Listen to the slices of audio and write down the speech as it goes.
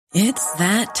It's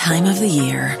that time of the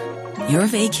year. Your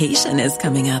vacation is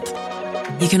coming up.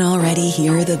 You can already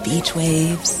hear the beach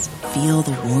waves, feel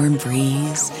the warm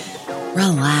breeze,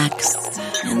 relax,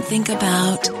 and think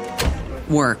about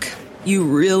work. You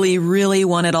really, really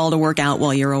want it all to work out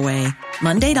while you're away.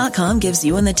 Monday.com gives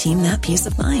you and the team that peace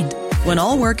of mind. When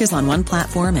all work is on one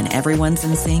platform and everyone's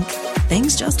in sync,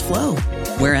 things just flow.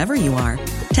 Wherever you are,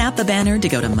 tap the banner to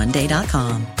go to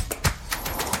Monday.com.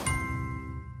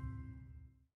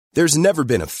 There's never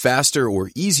been a faster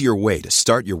or easier way to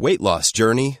start your weight loss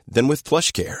journey than with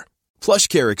PlushCare.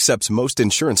 PlushCare accepts most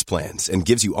insurance plans and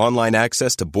gives you online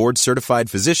access to board-certified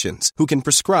physicians who can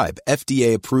prescribe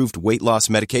FDA-approved weight loss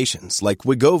medications like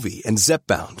Wegovy and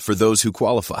Zepbound for those who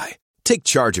qualify. Take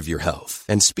charge of your health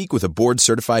and speak with a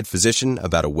board-certified physician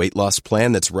about a weight loss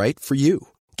plan that's right for you.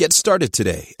 Get started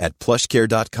today at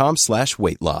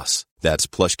plushcare.com/weight loss. That's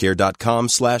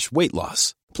plushcare.com/weight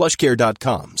loss.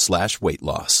 plushcare.com/weight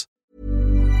loss.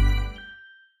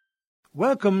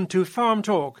 Welcome to Farm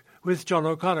Talk with John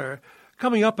O'Connor.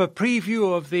 Coming up, a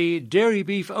preview of the Dairy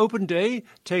Beef Open Day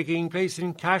taking place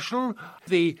in Cashel,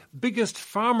 the biggest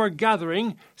farmer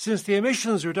gathering since the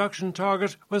emissions reduction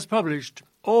target was published.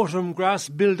 Autumn grass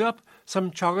build-up,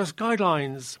 some Teagasc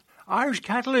guidelines. Irish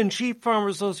Cattle and Sheep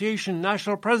Farmers Association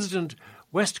National President,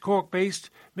 West Cork-based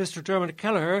Mr Dermot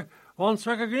Kelleher, wants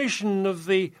recognition of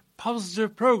the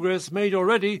positive progress made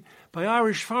already by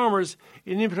Irish farmers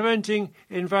in implementing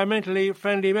environmentally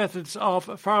friendly methods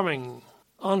of farming.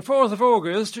 On 4th of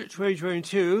August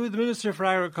 2022, the Minister for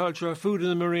Agriculture, Food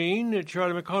and the Marine,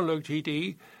 Charlie McConalogue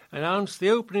TD, announced the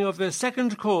opening of the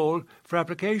second call for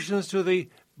applications to the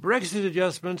Brexit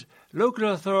Adjustment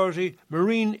Local Authority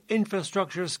Marine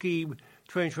Infrastructure Scheme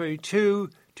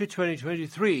 2022 to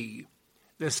 2023.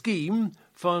 The scheme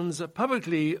funds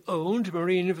publicly owned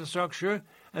marine infrastructure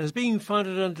and is being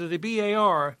funded under the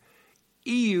BAR,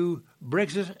 EU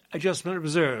Brexit Adjustment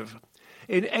Reserve.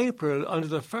 In April, under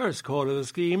the first call of the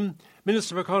scheme,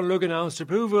 Minister McConalogue announced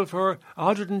approval for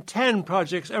 110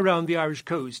 projects around the Irish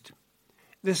coast.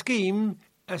 The scheme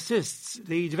assists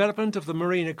the development of the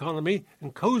marine economy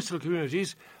and coastal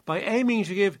communities by aiming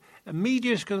to give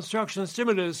immediate construction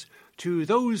stimulus to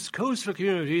those coastal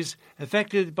communities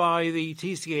affected by the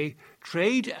TCA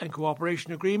Trade and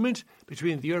Cooperation Agreement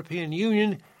between the European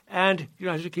Union and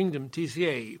United Kingdom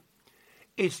TCA.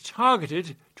 It's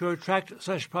targeted to attract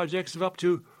such projects of up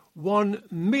to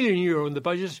 €1 million in the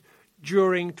budget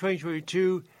during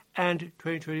 2022 and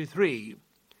 2023.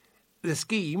 The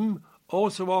scheme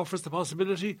also offers the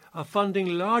possibility of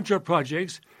funding larger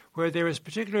projects where there is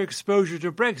particular exposure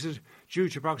to Brexit due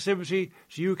to proximity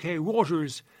to UK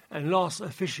waters and loss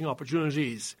of fishing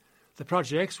opportunities. The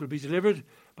projects will be delivered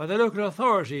by the local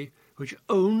authority, which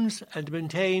owns and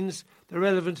maintains the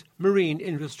relevant marine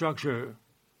infrastructure.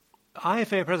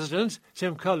 IFA President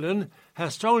Tim Cullen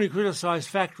has strongly criticised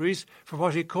factories for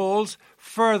what he calls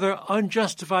further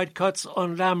unjustified cuts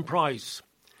on lamb price.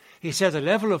 He said the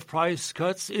level of price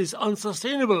cuts is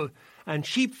unsustainable and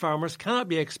sheep farmers cannot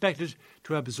be expected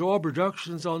to absorb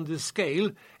reductions on this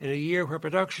scale in a year where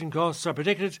production costs are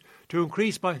predicted to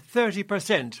increase by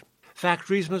 30%.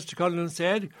 Factories, Mr Cullen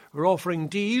said, were offering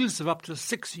deals of up to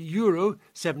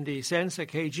 €6.70 a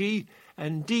kg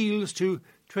and deals to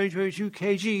 2022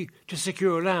 kg to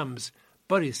secure lambs,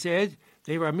 but he said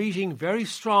they were meeting very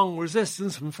strong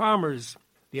resistance from farmers.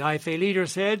 The IFA leader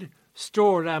said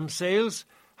store lamb sales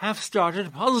have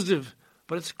started positive,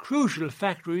 but it's crucial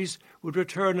factories would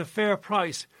return a fair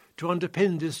price to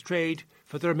underpin this trade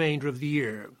for the remainder of the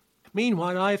year.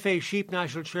 Meanwhile, IFA Sheep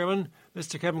National Chairman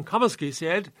Mr Kevin Comiskey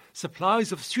said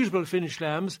supplies of suitable finished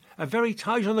lambs are very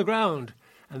tight on the ground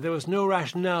and there was no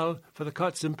rationale for the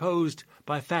cuts imposed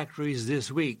by factories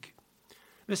this week.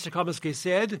 Mr Comiskey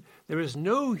said there is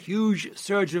no huge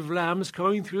surge of lambs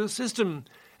coming through the system,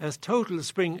 as total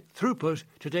spring throughput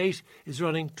to date is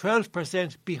running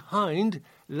 12% behind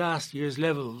last year's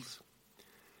levels.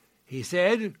 He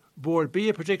said Bord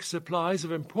Bia predicts supplies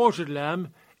of imported lamb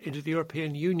into the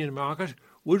European Union market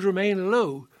would remain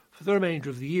low for the remainder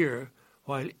of the year,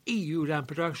 while EU lamb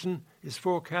production is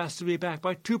forecast to be back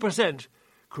by 2%,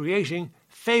 creating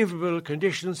favourable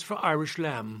conditions for Irish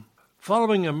lamb.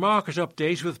 Following a market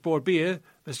update with Bord Bia,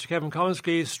 Mr Kevin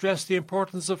Comiskey stressed the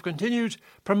importance of continued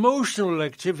promotional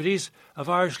activities of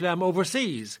Irish lamb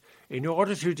overseas in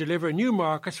order to deliver new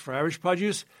markets for Irish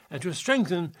produce and to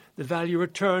strengthen the value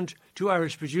returned to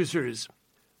Irish producers.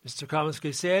 Mr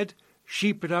Comiskey said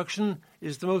sheep production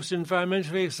is the most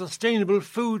environmentally sustainable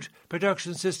food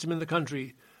production system in the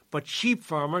country, but sheep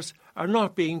farmers are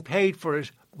not being paid for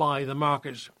it by the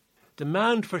market.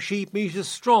 Demand for sheep meat is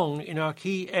strong in our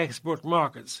key export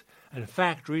markets, and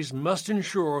factories must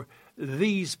ensure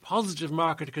these positive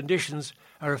market conditions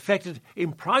are reflected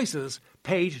in prices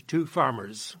paid to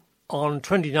farmers. On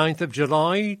 29th of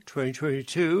July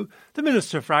 2022, the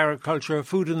Minister for Agriculture,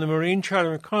 Food and the Marine,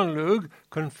 Charlie McConalogue,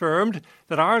 confirmed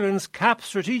that Ireland's CAP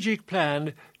Strategic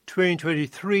Plan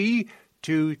 2023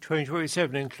 to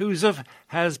 2027 inclusive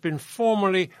has been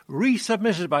formally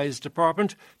resubmitted by his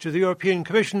department to the European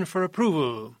Commission for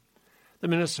approval. The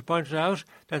Minister pointed out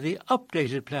that the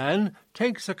updated plan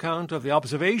takes account of the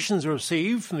observations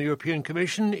received from the European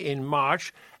Commission in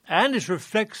March, and it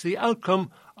reflects the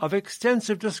outcome of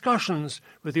extensive discussions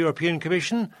with the European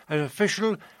Commission at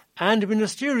official and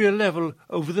ministerial level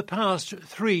over the past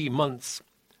 3 months.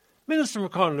 Minister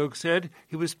McConalogue said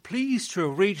he was pleased to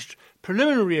have reached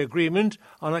preliminary agreement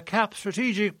on a CAP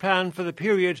strategic plan for the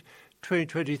period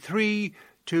 2023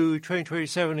 to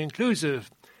 2027 inclusive.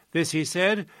 This, he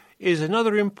said, is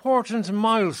another important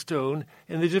milestone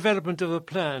in the development of the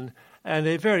plan, and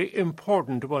a very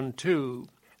important one too.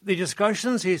 The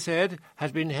discussions, he said,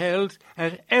 had been held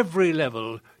at every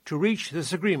level to reach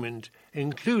this agreement,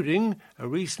 including a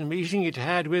recent meeting it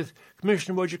had with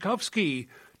Commissioner Wojciechowski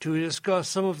to discuss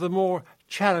some of the more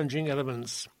challenging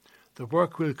elements. The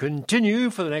work will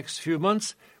continue for the next few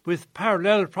months with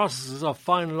parallel processes of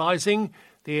finalising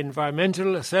the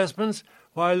environmental assessments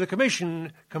while the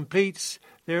Commission completes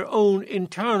their own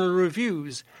internal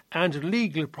reviews and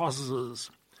legal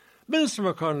processes. Minister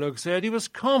McConalogue said he was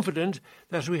confident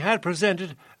that we had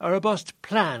presented a robust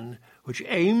plan which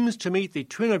aims to meet the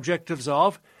twin objectives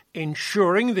of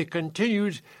ensuring the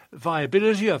continued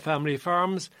viability of family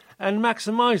farms and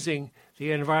maximising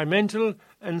the environmental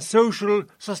and social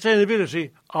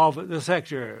sustainability of the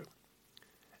sector.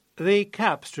 The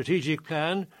CAP strategic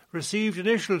plan received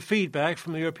initial feedback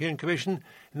from the European Commission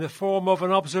in the form of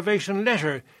an observation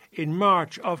letter in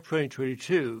March of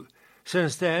 2022.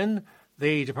 Since then,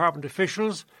 the department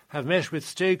officials have met with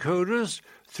stakeholders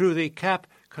through the CAP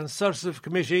Consultative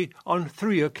Committee on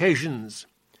 3 occasions.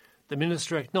 The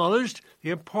Minister acknowledged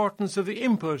the importance of the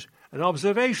input and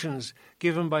observations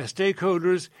given by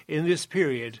stakeholders in this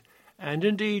period, and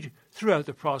indeed throughout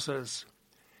the process.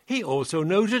 He also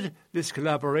noted this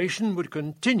collaboration would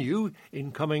continue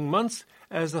in coming months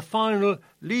as the final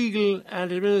legal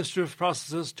and administrative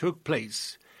processes took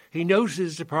place. He noted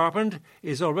his department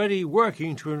is already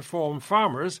working to inform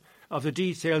farmers of the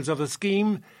details of the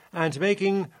scheme and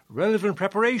making relevant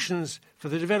preparations for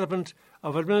the development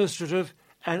of administrative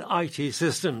and IT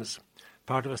systems.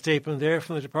 Part of a statement there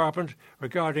from the department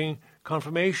regarding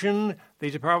confirmation,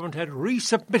 the department had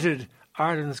resubmitted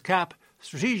Ireland's CAP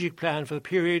strategic plan for the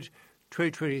period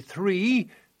 2023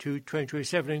 to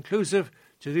 2027 inclusive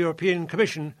to the European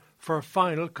Commission for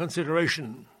final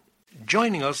consideration.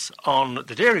 Joining us on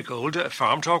the Dairygold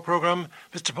Farm Talk programme,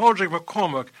 Mr. Padraig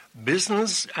McCormack,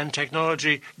 Business and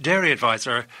Technology Dairy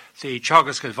Advisor, the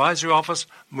Teagasc Advisory Office,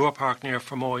 Moore Park near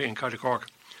Fermoy in County Cork.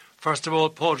 First of all,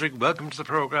 Padraig, welcome to the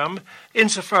programme.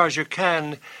 Insofar as you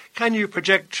can you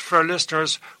project for our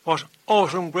listeners what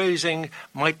autumn grazing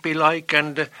might be like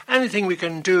and anything we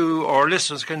can do or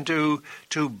listeners can do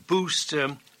to boost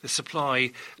the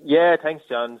supply? Yeah, thanks,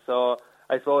 John. So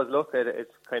I suppose, look, it's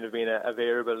kind of been a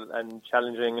variable and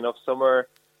challenging enough summer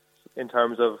in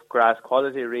terms of grass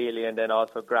quality, really, and then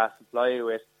also grass supply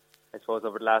with, I suppose,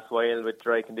 over the last while with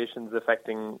dry conditions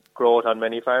affecting growth on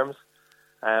many farms.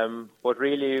 But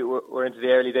really, we're into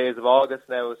the early days of August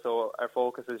now, so our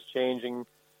focus is changing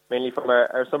mainly from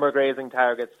our summer grazing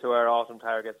targets to our autumn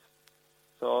targets.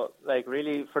 So, like,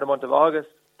 really, for the month of August,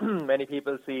 many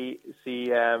people see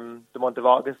the month of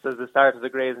August as the start of the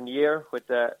grazing year with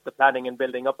the planting and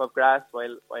building up of grass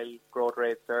while growth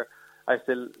rates are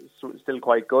still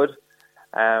quite good.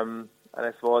 And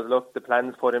I suppose, look, the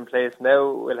plans put in place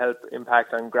now will help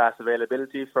impact on grass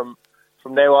availability from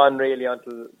now on, really,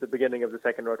 until the beginning of the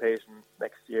second rotation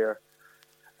next year.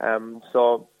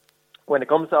 So when it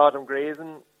comes to autumn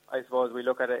grazing, I suppose we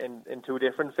look at it in 2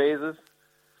 different phases.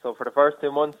 So for the first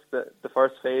 2 months, the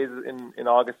first phase in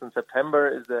August and September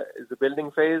is the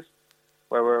building phase,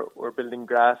 where we're building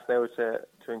grass now to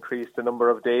increase the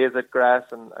number of days at grass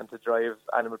and to drive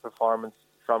animal performance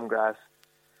from grass.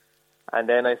 And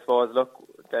then I suppose,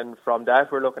 then from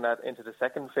that we're looking at into the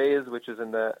second phase, which is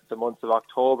in the months of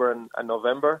October and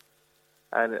November.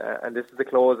 And this is the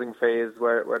closing phase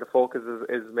where the focus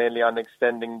is mainly on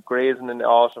extending grazing in the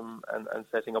autumn and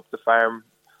setting up the farm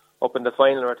up in the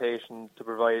final rotation to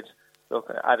provide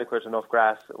adequate enough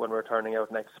grass when we're turning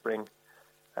out next spring.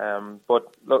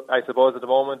 But look, I suppose at the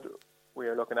moment we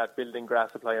are looking at building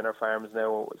grass supply on our farms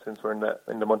now since we're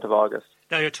in the month of August.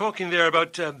 Now you're talking there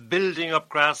about building up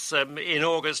grass in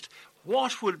August.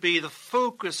 what would be the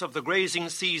focus of the grazing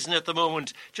season at the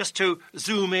moment? Just to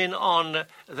zoom in on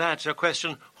that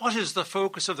question, what is the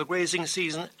focus of the grazing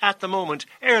season at the moment,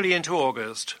 early into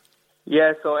August?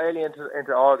 Yeah, so early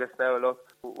into August now, look,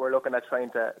 we're looking at trying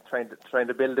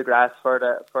to build the grass for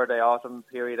the autumn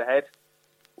period ahead.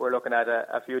 We're looking at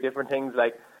a few different things,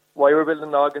 like why we're building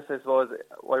in August, I suppose.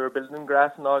 Why we're building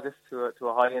grass in August to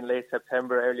a high in late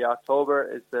September, early October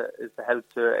is to help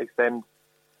to extend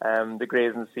the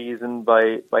grazing season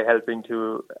by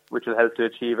which will help to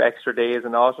achieve extra days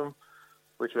in autumn,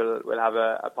 which will have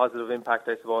a positive impact,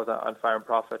 I suppose, on farm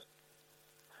profit.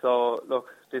 So look,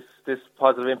 this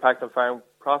positive impact on farm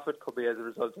profit could be as a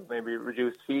result of maybe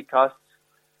reduced feed costs,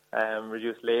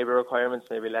 reduced labour requirements,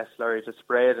 maybe less slurry to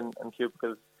spread and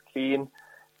cubicles clean.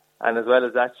 And as well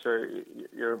as that,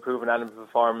 you're improving animal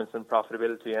performance and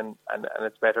profitability, and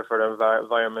it's better for the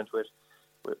environment with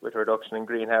reduction in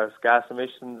greenhouse gas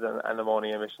emissions and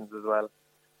ammonia emissions as well.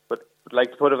 But would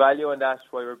like to put a value on that,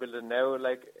 why we're building now.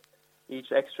 Like,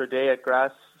 each extra day at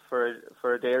grass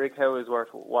for a dairy cow is worth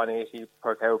 €180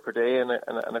 per cow per day, and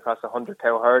across a 100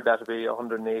 cow herd that would be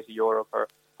 €180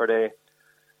 per day.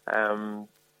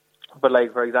 But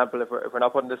like, for example, if we're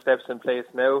not putting the steps in place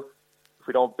now, if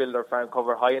we don't build our farm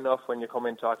cover high enough when you come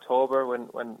into October,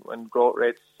 when growth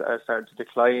rates are starting to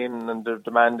decline and the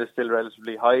demand is still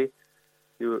relatively high,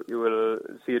 you will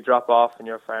see a drop off in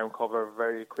your farm cover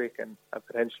very quick, and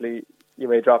potentially you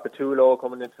may drop it too low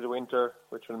coming into the winter,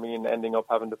 which will mean ending up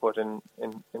having to put in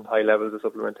high levels of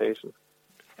supplementation.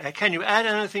 Can you add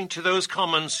anything to those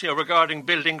comments regarding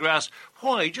building grass?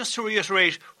 Why, just to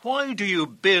reiterate, why do you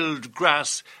build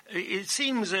grass? It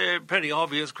seems a pretty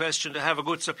obvious question to have a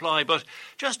good supply, but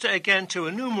just again to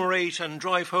enumerate and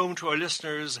drive home to our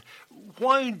listeners,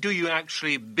 why do you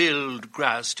actually build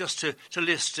grass? Just to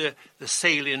list the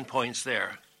salient points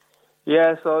there.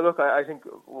 Yeah, so look, I think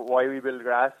why we build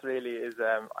grass really is,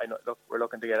 we're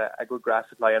looking to get a good grass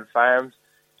supply on farms,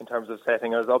 in terms of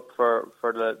setting us up for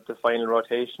the final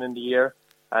rotation in the year,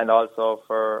 and also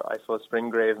for, I suppose, spring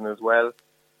grazing as well.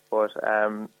 But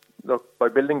look, by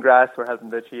building grass, we're helping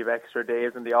to achieve extra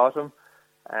days in the autumn.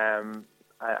 And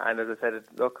as I said,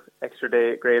 extra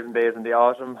grazing days in the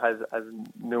autumn has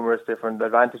numerous different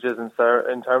advantages in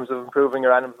terms of improving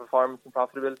your animal performance and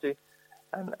profitability,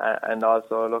 and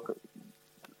also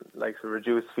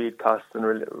reduce feed costs and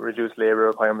reduce labour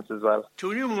requirements as well.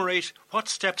 To enumerate what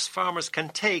steps farmers can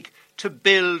take to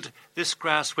build this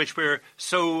grass which we're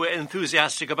so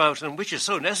enthusiastic about and which is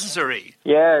so necessary.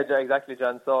 Yeah, exactly,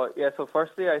 John. So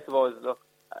firstly, I suppose,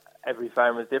 every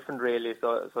farm is different really,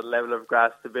 so the level of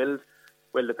grass to build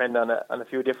will depend on a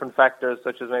few different factors,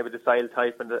 such as maybe the soil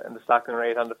type and the stocking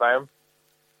rate on the farm.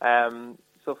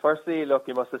 So firstly,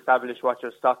 you must establish what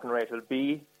your stocking rate will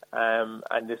be,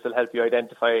 and this will help you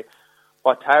identify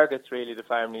what targets really the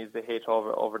farm needs to hit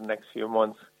over the next few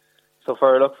months. So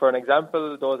for an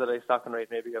example, those at a stocking rate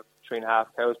maybe of 3.5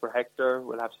 cows per hectare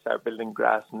will have to start building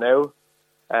grass now.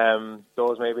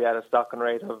 Those maybe at a stocking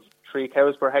rate of 3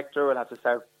 cows per hectare will have to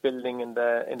start building in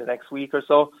the next week or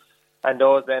so. And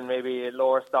those then maybe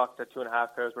lower stocked at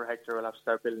 2.5 cows per hectare will have to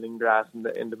start building grass in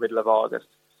the middle of August.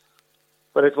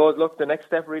 But I suppose, the next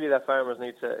step really that farmers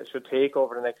should take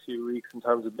over the next few weeks in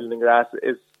terms of building grass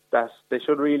is that they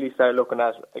should really start looking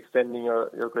at extending your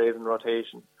grazing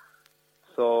rotation.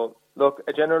 So,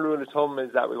 a general rule of thumb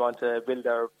is that we want to build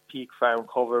our peak farm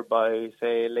cover by,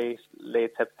 say,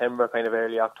 late September, kind of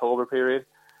early October period.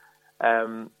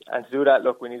 And to do that,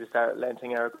 we need to start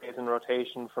lengthening our grazing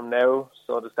rotation from now,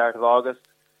 so the start of August.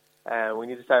 We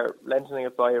need to start lengthening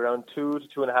it by around 2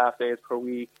 to 2.5 days per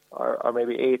week, or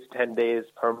maybe 8 to 10 days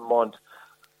per month.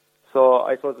 So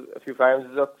I suppose a few farms,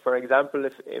 for example,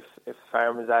 if a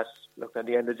farm is at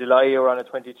the end of July, you're on a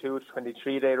 22 to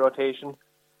 23 day rotation.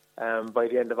 By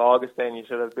the end of August, then you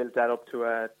should have built that up to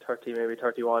a 30, maybe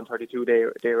 31, 32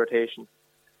 day rotation.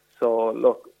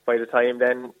 So by the time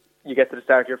then you get to the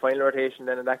start of your final rotation,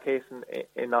 then in that case,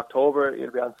 in October,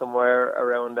 you'll be on somewhere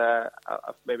around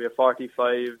maybe a 40 to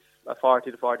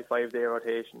 45 day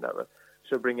rotation that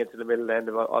should bring it to the middle end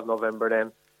of November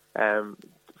then,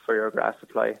 for your grass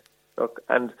supply.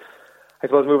 And I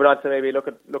suppose moving on to maybe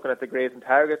looking at the grazing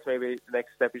targets, maybe the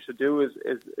next step you should do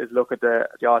is look at the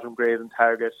autumn grazing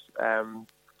targets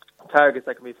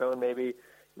that can be found. Maybe you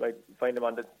might find them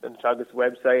on the Teagasc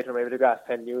website or maybe the Grass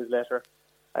Pen newsletter.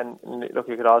 And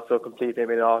you could also complete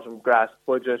maybe an autumn grass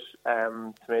budget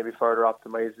to maybe further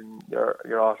optimising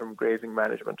your autumn grazing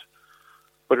management.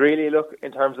 But really,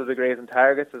 in terms of the grazing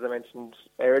targets, as I mentioned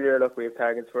earlier, we have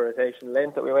targets for rotation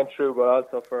length that we went through, but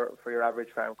also for your average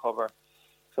farm cover.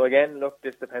 So again,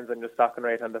 this depends on your stocking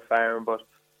rate on the farm, but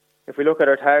if we look at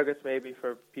our targets maybe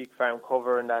for peak farm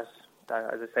cover, and that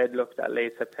as I said, look, that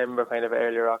late September, kind of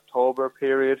earlier October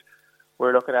period,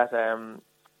 we're looking at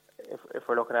if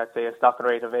we're looking at, say, a stocking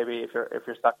rate of maybe if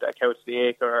you're stocked at a cow to the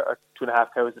acre or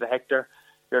 2.5 cows to the hectare,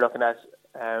 you're looking at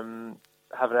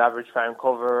having an average farm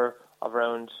cover of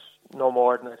around no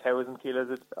more than 1,000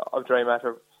 kilos of dry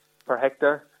matter per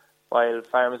hectare, while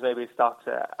farms maybe stocked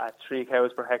at 3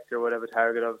 cows per hectare would have a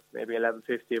target of maybe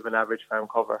 1150 of an average farm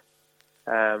cover.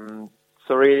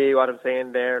 So really, what I'm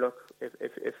saying there, look, if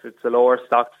it's a lower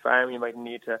stocked farm, you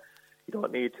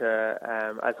don't need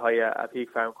to as high a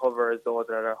peak farm cover as those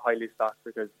that are highly stocked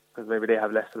because maybe they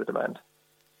have less of a demand.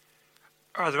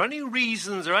 Are there any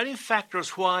reasons or any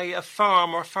factors why a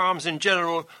farm or farms in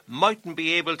general mightn't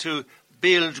be able to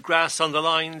build grass on the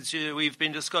lines we've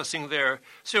been discussing there?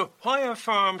 So why are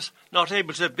farms not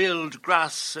able to build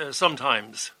grass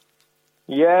sometimes?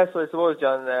 Yeah, so I suppose,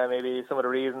 John, maybe some of the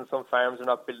reasons some farms are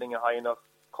not building a high enough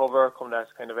cover come that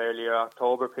kind of earlier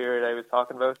October period I was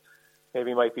talking about.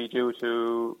 Maybe might be due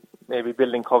to maybe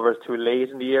building covers too late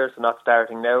in the year, so not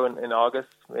starting now in August.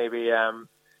 Maybe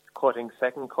cutting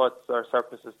second cuts or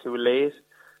surfaces too late.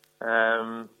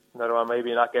 Another one,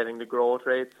 maybe not getting the growth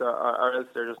rates, or else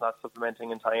they're just not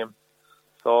supplementing in time.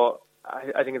 So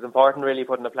I think it's important really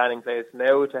putting a plan in place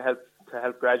now to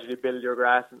help gradually build your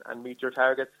grass and meet your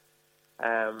targets.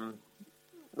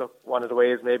 Look, one of the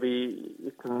ways maybe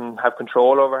you can have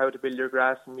control over how to build your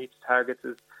grass and meet targets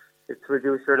is to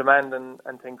reduce your demand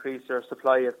and to increase your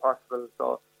supply if possible.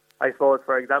 So I suppose,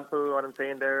 for example, what I'm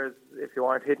saying there is if you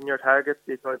aren't hitting your targets,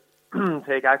 you could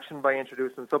take action by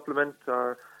introducing supplements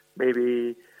or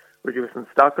maybe reducing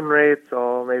stocking rates,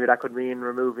 or maybe that could mean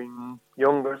removing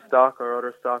younger stock or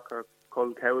other stock or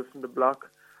culled cows from the block,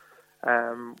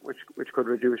 which could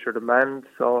reduce your demand.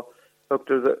 So look,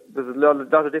 there's a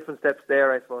lot of different steps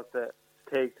there, I suppose, to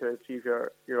take to achieve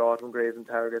your autumn grazing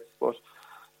targets. But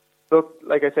look,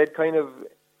 like I said, kind of,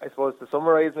 I suppose to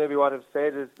summarise maybe what I've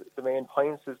said is the main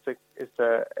points is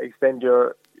to extend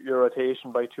your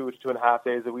rotation by 2 to 2.5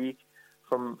 days a week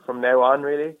from now on,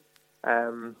 really.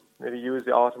 Maybe use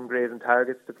the autumn grazing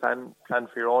targets to plan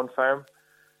for your own farm.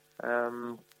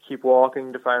 Keep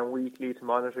walking the farm weekly to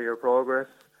monitor your progress,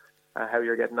 how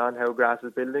you're getting on, how grass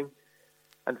is building.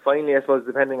 And finally, I suppose,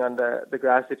 depending on the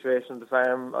grass situation of the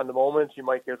farm on the moment, you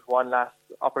might get one last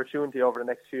opportunity over the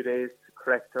next few days to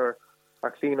correct or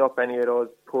clean up any of those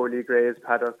poorly grazed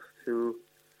paddocks to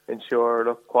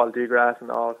ensure quality grass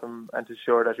in autumn and to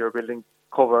ensure that you're building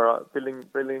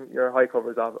your high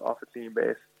covers off a clean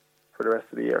base for the rest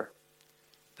of the year.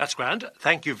 That's grand.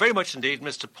 Thank you very much indeed,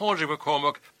 Mr. Padraig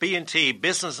McCormack, B&T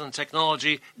Business and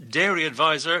Technology Dairy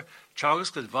Advisor,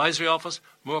 Teagasc Advisory Office,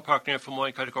 Moore Park near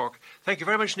Fermoy, County Cork. Thank you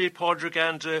very much indeed, Padraig,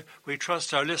 and we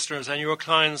trust our listeners and your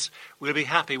clients will be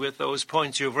happy with those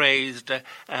points you've raised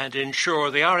and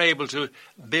ensure they are able to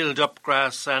build up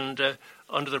grass and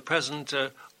under the present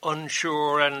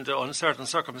unsure and uncertain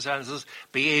circumstances,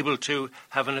 be able to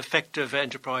have an effective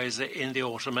enterprise in the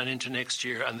autumn and into next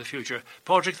year and the future.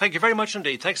 Padraig, thank you very much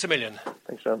indeed. Thanks a million.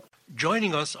 Thanks, John.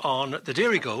 Joining us on the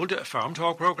Dairy Gold Farm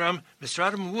Talk programme, Mr.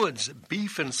 Adam Woods,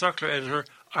 Beef and Circular Editor,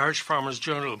 Irish Farmers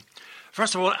Journal.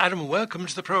 First of all, Adam, welcome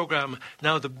to the programme.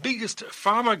 Now, the biggest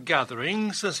farmer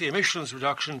gathering since the emissions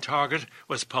reduction target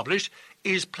was published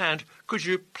is planned. Could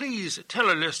you please tell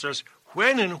our listeners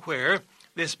when and where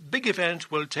this big event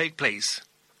will take place?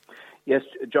 Yes,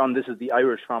 John, this is the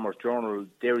Irish Farmers Journal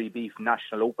Dairy Beef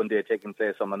National Open Day taking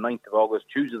place on the 9th of August,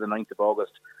 Tuesday the 9th of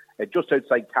August, just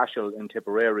outside Cashel in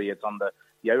Tipperary. It's on the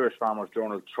Irish Farmers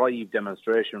Journal Thrive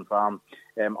demonstration farm.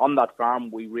 On that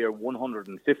farm, we rear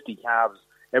 150 calves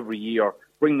every year,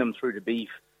 bring them through to beef,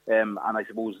 and I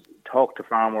suppose talk to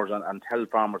farmers and tell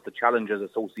farmers the challenges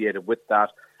associated with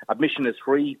that. Admission is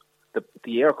free.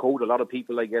 The air code, a lot of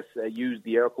people, I guess, use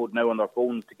the air code now on their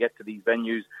phones to get to these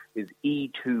venues, is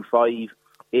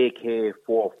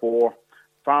E25AK44.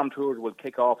 Farm tours will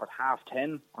kick off at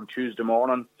 10:30 on Tuesday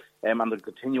morning, and they'll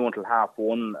continue until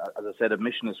 1:30. As I said,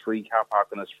 admission is free, car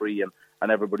parking is free, and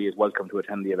everybody is welcome to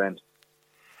attend the event.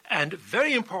 And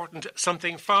very important,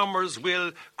 something farmers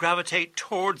will gravitate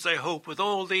towards, I hope, with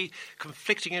all the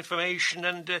conflicting information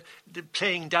and the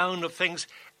playing down of things.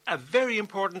 A very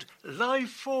important live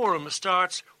forum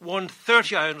starts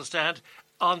 1:30, I understand,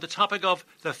 on the topic of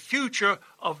the future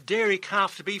of dairy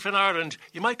calf to beef in Ireland.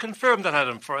 You might confirm that,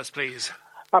 Adam, for us, please.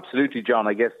 Absolutely, John.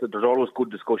 I guess that there's always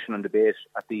good discussion and debate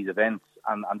at these events,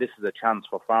 and this is a chance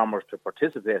for farmers to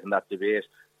participate in that debate.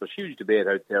 There's huge debate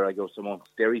out there, I guess, amongst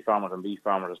dairy farmers and beef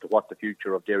farmers as to what the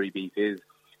future of dairy beef is.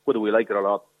 Whether we like it or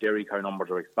not, dairy cow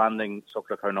numbers are expanding,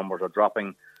 suckler cow numbers are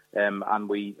dropping. and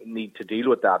we need to deal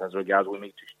with that as regards. We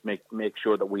need to make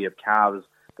sure that we have calves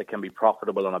that can be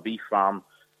profitable on a beef farm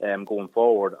going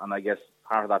forward. And I guess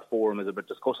part of that forum is about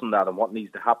discussing that and what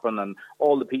needs to happen and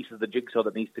all the pieces of the jigsaw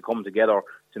that needs to come together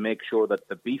to make sure that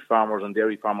the beef farmers and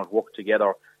dairy farmers work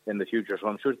together in the future. So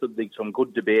I'm sure there'll be some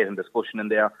good debate and discussion in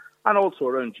there. And also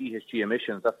around GHG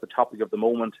emissions. That's the topic of the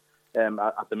moment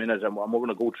at the minute. And we're going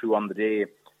to go through on the day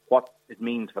what it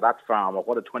means for that farm, or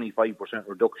what a 25%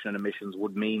 reduction in emissions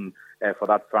would mean for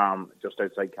that farm just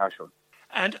outside Cashel.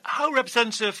 And how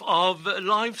representative of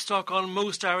livestock on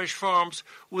most Irish farms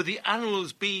would the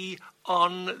animals be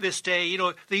on this day? You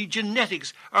know, the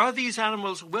genetics, are these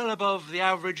animals well above the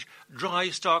average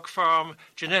dry stock farm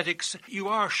genetics? You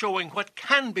are showing what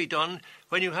can be done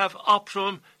when you have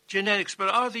optimum genetics, but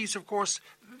are these, of course,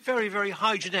 very, very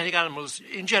high genetic animals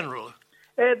in general?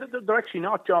 They're actually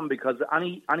not, John, because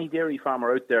any dairy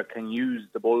farmer out there can use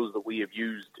the bulls that we have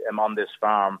used on this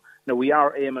farm. Now, we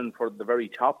are aiming for the very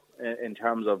top in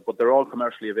terms of, but they're all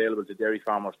commercially available to dairy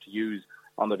farmers to use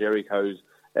on their dairy cows.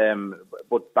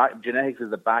 But genetics is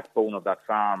the backbone of that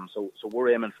farm. So we're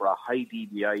aiming for a high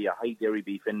DBI, a high dairy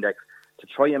beef index, to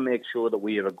try and make sure that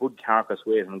we have a good carcass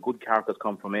weight and good carcass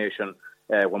conformation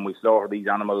when we slaughter these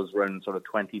animals around sort of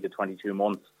 20 to 22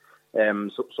 months.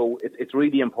 So it's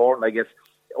really important, I guess.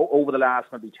 Over the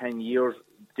last maybe 10 years,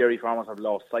 dairy farmers have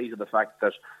lost sight of the fact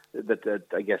that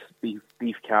I guess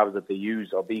beef calves that they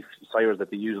use, or beef sires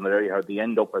that they use in their area, how they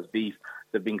end up as beef.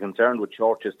 They've been concerned with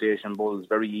short gestation bulls,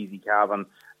 very easy calving,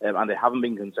 and they haven't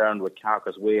been concerned with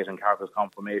carcass weight and carcass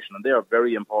conformation. And they are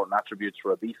very important attributes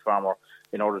for a beef farmer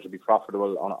in order to be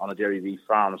profitable on a dairy beef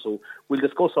farm. So we'll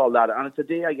discuss all that. And it's a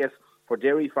day, I guess, for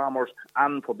dairy farmers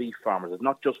and for beef farmers. It's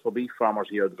not just for beef farmers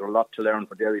here. There's a lot to learn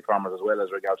for dairy farmers as well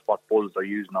as regards what bulls they're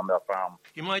using on their farm.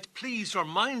 You might please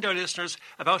remind our listeners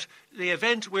about the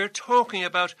event we're talking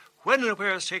about, when and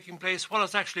where it's taking place, what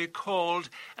it's actually called,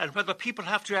 and whether people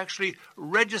have to actually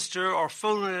register or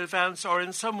phone in advance or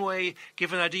in some way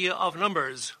give an idea of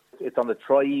numbers. It's on the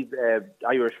Thrive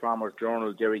Irish Farmers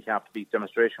Journal Dairy Calf to Beef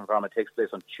Demonstration Farm. It takes place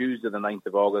on Tuesday the 9th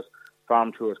of August.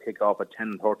 Farm tours kick off at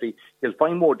 10:30. You'll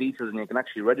find more details and you can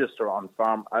actually register on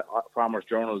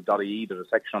farmersjournal.ie. There's a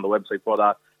section on the website for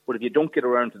that. But if you don't get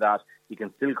around to that, you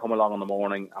can still come along in the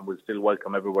morning and we'll still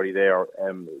welcome everybody there.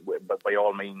 But by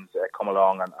all means, come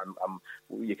along and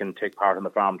you can take part in the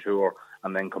farm tour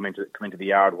and then come into the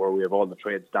yard where we have all the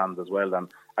trade stands as well. And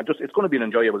it's going to be an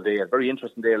enjoyable day, a very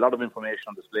interesting day, a lot of information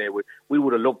on display. We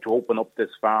would have loved to open up this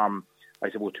farm,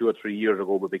 I suppose, 2 or 3 years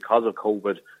ago, but because of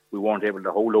COVID, we weren't able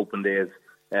to hold open days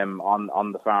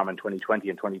on the farm in 2020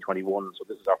 and 2021. So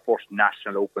this is our first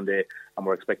national open day, and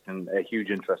we're expecting a huge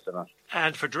interest in it.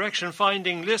 And for direction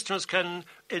finding, listeners can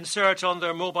insert on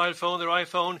their mobile phone, their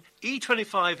iPhone,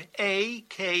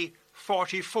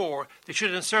 E25AK44. They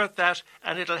should insert that,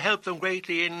 and it'll help them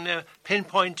greatly in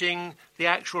pinpointing the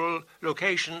actual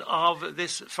location of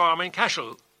this farm in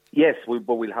Cashel. Yes,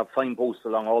 but we'll have signposts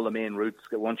along all the main routes.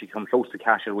 Once you come close to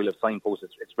Cashel, we'll have signposts.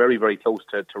 It's very, very close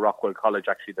to Rockwell College,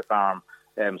 actually, the farm.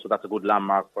 So that's a good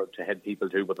landmark to head people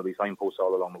to, but there'll be signposts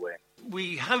all along the way.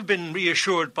 We have been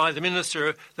reassured by the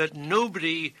Minister that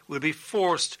nobody will be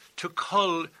forced to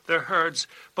cull their herds,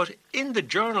 but in the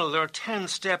journal there are 10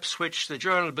 steps which the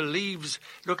journal believes,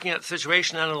 looking at the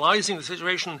situation, analysing the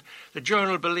situation, the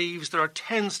journal believes there are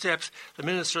 10 steps the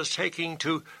Minister is taking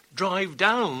to drive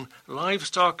down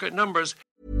livestock numbers.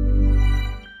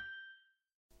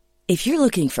 If you're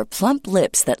looking for plump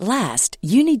lips that last,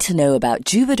 you need to know about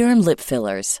Juvederm lip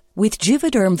fillers. With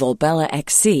Juvederm Volbella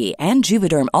XC and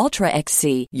Juvederm Ultra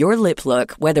XC, your lip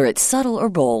look, whether it's subtle or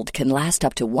bold, can last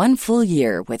up to 1 full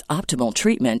year with optimal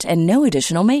treatment and no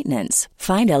additional maintenance.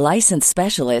 Find a licensed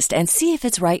specialist and see if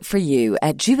it's right for you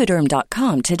at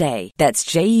Juvederm.com today. That's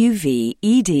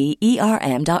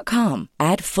JUVEDERM.com.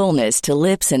 Add fullness to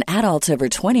lips in adults over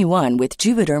 21 with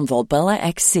Juvederm Volbella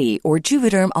XC or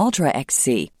Juvederm Ultra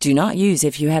XC. Do not use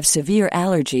if you have severe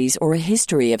allergies or a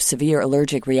history of severe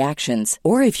allergic reactions,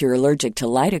 or if you're allergic to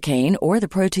lidocaine or the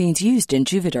proteins used in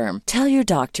Juvederm. Tell your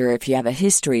doctor if you have a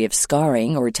history of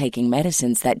scarring or taking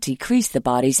medicines that decrease the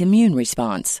body's immune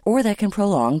response or that can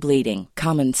prolong bleeding.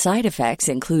 Common side effects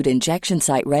include injection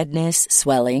site redness,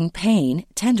 swelling, pain,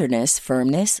 tenderness,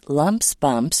 firmness, lumps,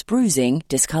 bumps, bruising,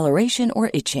 discoloration,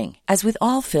 or itching. As with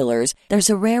all fillers,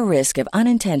 there's a rare risk of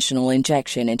unintentional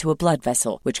injection into a blood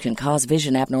vessel, which can cause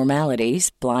vision abnormalities,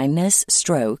 blindness,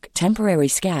 stroke, temporary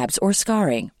scabs, or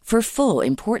scarring. For full,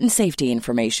 important safety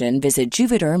information, visit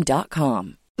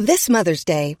Juvederm.com. This Mother's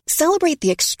Day, celebrate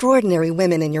the extraordinary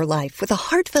women in your life with a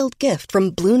heartfelt gift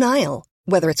from Blue Nile.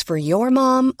 Whether it's for your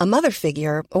mom, a mother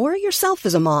figure, or yourself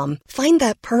as a mom, find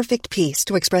that perfect piece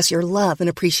to express your love and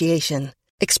appreciation.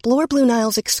 Explore Blue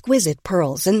Nile's exquisite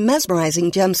pearls and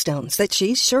mesmerizing gemstones that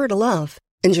she's sure to love.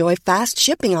 Enjoy fast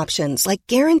shipping options like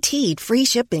guaranteed free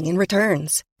shipping and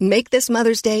returns. Make this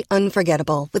Mother's Day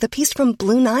unforgettable with a piece from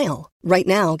Blue Nile. Right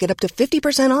now, get up to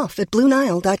 50% off at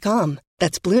BlueNile.com.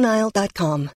 That's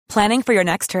BlueNile.com. Planning for your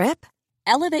next trip?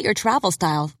 Elevate your travel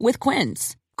style with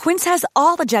Quince. Quince has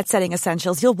all the jet-setting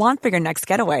essentials you'll want for your next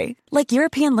getaway, like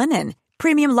European linen,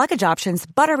 premium luggage options,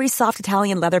 buttery soft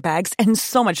Italian leather bags, and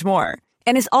so much more.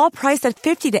 And is all priced at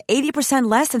 50 to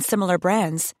 80% less than similar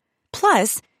brands.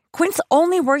 Plus, Quince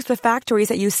only works with factories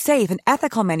that use safe and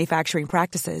ethical manufacturing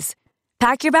practices.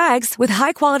 Pack your bags with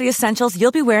high-quality essentials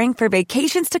you'll be wearing for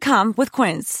vacations to come with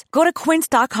Quince. Go to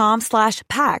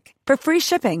quince.com/pack for free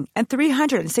shipping and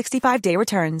 365-day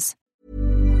returns.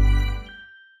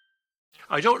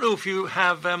 I don't know if you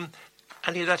have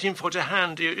any of that info to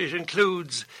hand. It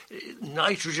includes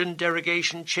nitrogen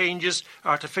derogation changes,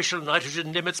 artificial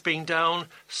nitrogen limits being down,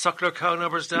 suckler cow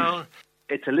numbers down.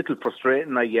 It's a little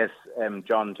frustrating, I guess,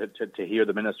 John, to hear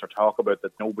the Minister talk about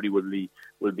that nobody will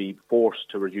be forced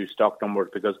to reduce stock numbers,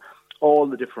 because all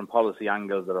the different policy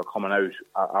angles that are coming out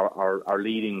are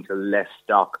leading to less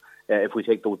stock. If we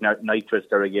take those nitrous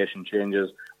derogation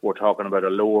changes, we're talking about a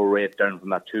lower rate down from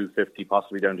that 250,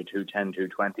 possibly down to 210,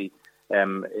 220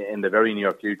 in the very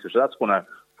near future. So that's going to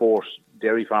force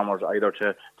dairy farmers either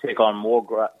to take on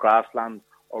more grassland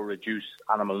or reduce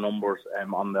animal numbers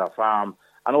on their farm.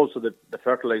 And also the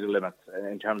fertiliser limits,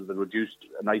 in terms of the reduced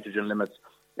nitrogen limits,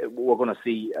 we're going to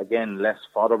see, again, less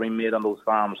fodder being made on those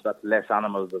farms. That's less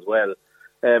animals as well.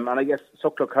 And I guess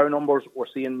suckler cow numbers, we're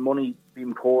seeing money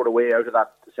being poured away out of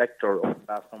that sector over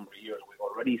the last number of years. We've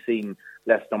already seen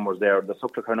less numbers there. The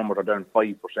suckler cow numbers are down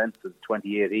 5% since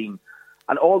 2018.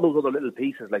 And all those other little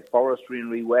pieces like forestry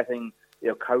and rewetting,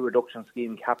 cow reduction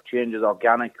scheme, cap changes,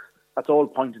 organics, that's all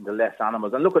pointing to less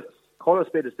animals. And look at, call a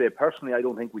spade a spade. Personally, I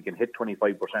don't think we can hit 25%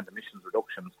 emissions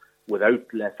reductions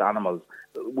without less animals.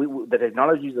 The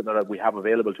technologies that we have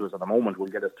available to us at the moment will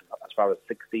get us to as far as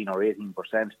 16 or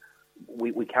 18%.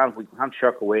 We can't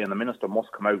shirk away, and the Minister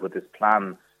must come out with this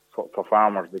plan for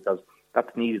farmers, because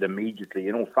that's needed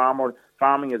immediately.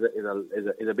 Farming is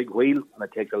a big wheel, and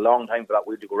it takes a long time for that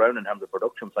wheel to go round in terms of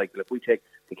production cycle. If we take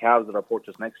the calves that are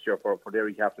purchased next year for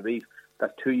dairy calf to beef,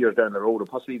 that's 2 years down the road, or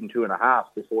possibly even 2.5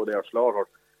 before they are slaughtered.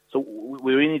 So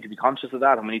we really need to be conscious of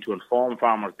that, and we need to inform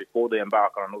farmers before they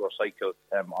embark on another cycle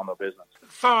on their business.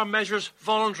 Farm measures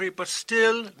voluntary, but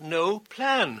still no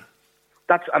plan.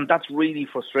 That's really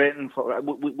frustrating.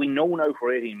 We know now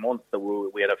for 18 months that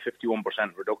we had a 51%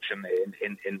 reduction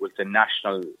in with the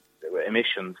national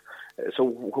emissions. So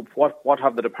what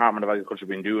have the Department of Agriculture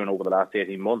been doing over the last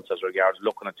 18 months as regards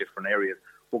looking at different areas?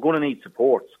 We're going to need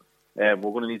supports. We're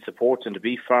going to need supports into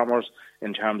beef farmers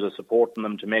in terms of supporting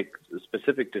them to make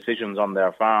specific decisions on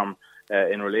their farm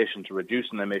in relation to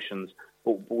reducing emissions.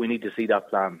 But we need to see that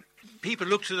plan. People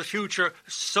look to the future,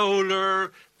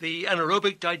 solar, the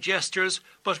anaerobic digesters,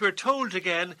 but we're told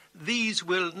again these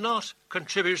will not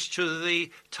contribute to the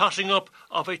totting up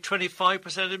of a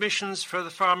 25% emissions for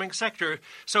the farming sector.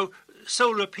 So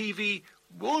solar PV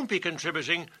won't be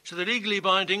contributing to the legally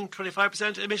binding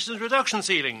 25% emissions reduction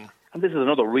ceiling. And this is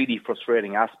another really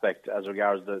frustrating aspect as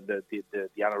regards the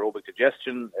anaerobic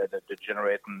digestion, the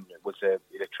generating with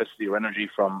electricity or energy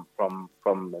from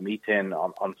methane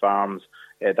on farms.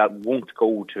 That won't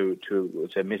go to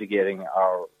mitigating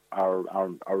our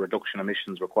reduction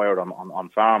emissions required on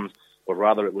farms, but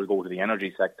rather it will go to the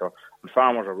energy sector. And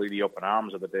farmers are really up in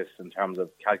arms about this in terms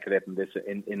of calculating this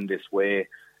in this way.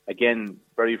 Again,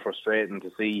 very frustrating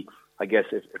to see, I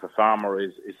guess, if a farmer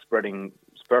is spreading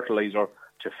fertiliser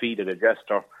to feed a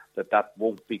digester, that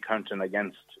won't be counting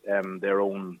against their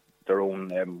own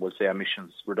we'll say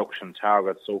emissions reduction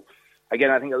targets. So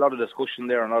again, I think a lot of discussion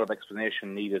there and a lot of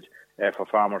explanation needed for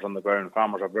farmers on the ground.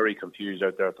 Farmers are very confused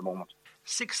out there at the moment.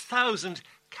 6,000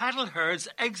 cattle herds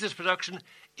exit production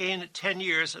in 10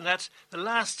 years, and that's the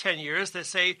last 10 years. They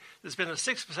say there's been a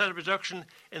 6% reduction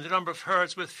in the number of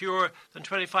herds with fewer than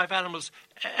 25 animals,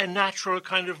 a natural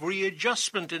kind of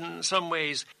readjustment in some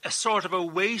ways, a sort of a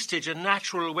wastage, a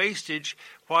natural wastage,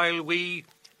 while we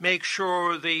make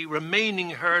sure the remaining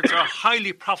herds are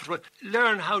highly profitable.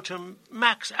 Learn how to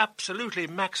absolutely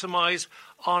maximise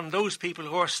on those people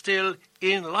who are still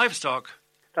in livestock.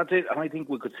 That's it, and I think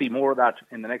we could see more of that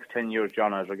in the next 10 years,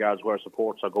 John, as regards where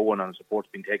supports are going and support's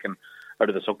being taken out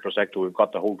of the suckler sector. We've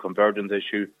got the whole convergence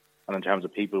issue, and in terms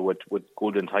of people with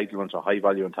good entitlements or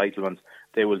high-value entitlements,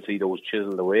 they will see those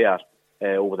chiselled away at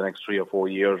over the next 3 or 4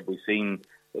 years. We've seen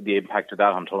the impact of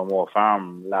that on Tullamore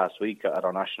Farm last week at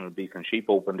our National Beef and Sheep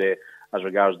Open Day as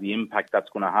regards the impact that's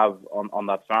going to have on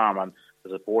that farm. And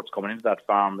the reports coming into that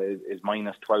farm is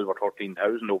minus 12 or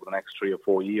 13,000 over the next 3 or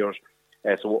 4 years.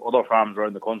 So other farms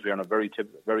around the country are in a very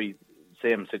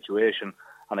same situation.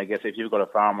 And I guess if you've got a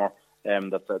farmer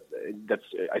that's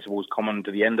I suppose coming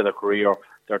to the end of their career,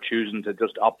 they're choosing to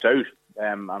just opt out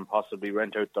and possibly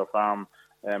rent out their farm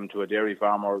to a dairy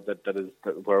farmer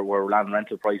where land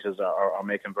rental prices are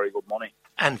making very good money.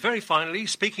 And very finally,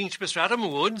 speaking to Mr.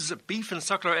 Adam Woods, Beef and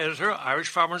Suckler Editor, Irish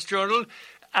Farmers Journal.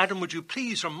 Adam, would you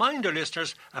please remind our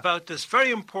listeners about this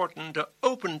very important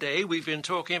Open Day we've been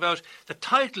talking about, the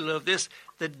title of this,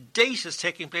 the date is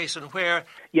taking place and where?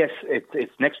 Yes,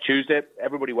 it's next Tuesday.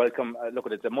 Everybody welcome. Look,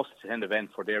 it's a must-attend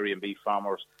event for dairy and beef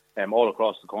farmers all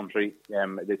across the country.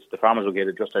 The farmers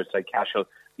located just outside Cashel.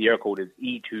 The air code is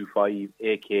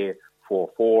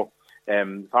E25AK44.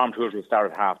 Farm tours will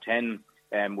start at 10:30.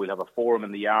 We'll have a forum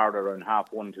in the yard around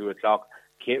 1:30, 2 o'clock.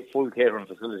 Full catering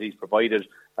facilities provided.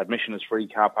 Admission is free,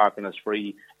 car parking is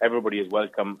free. Everybody is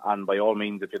welcome, and by all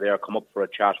means, if you're there, come up for a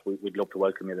chat. We'd love to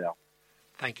welcome you there.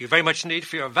 Thank you very much indeed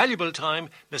for your valuable time.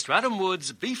 Mr. Adam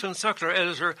Woods, Beef and Suckler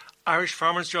Editor, Irish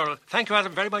Farmers Journal. Thank you,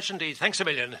 Adam, very much indeed. Thanks a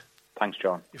million. Thanks,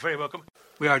 John. You're very welcome.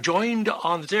 We are joined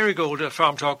on the Dairygold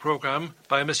Farm Talk programme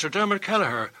by Mr. Dermot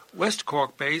Kelleher, West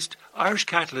Cork-based Irish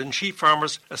Cattle and Sheep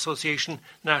Farmers Association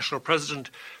National President.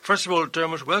 First of all,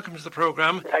 Dermot, welcome to the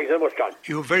programme. Thanks very much, John.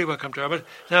 You're very welcome, Dermot.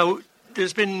 Now,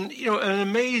 there's been, an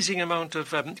amazing amount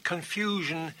of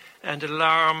confusion and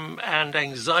alarm and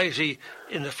anxiety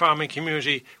in the farming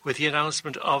community with the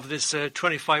announcement of this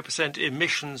 25%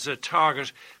 emissions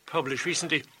target published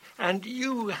recently. And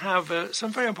you have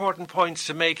some very important points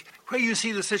to make. Where you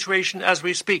see the situation as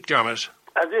we speak, Dermot?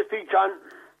 As we speak, John,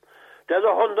 there's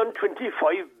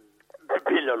 125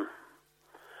 billion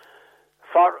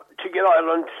to get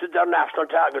Ireland to their national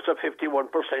targets of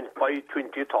 51% by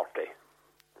 2030.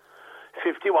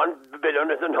 51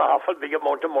 billion is an awful big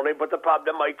amount of money, but the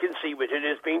problem I can see with it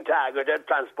is being targeted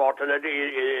transport and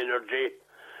energy.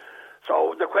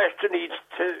 So the question needs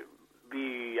to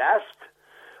be asked.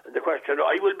 The question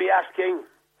I will be asking,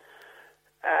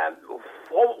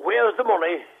 where's the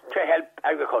money to help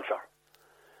agriculture?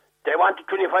 They want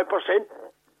 25%.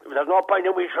 There's no point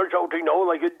in we shouting no,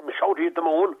 like shouting at the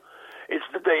moon. It's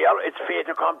there, it's fait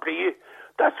accompli.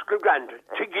 That's grand.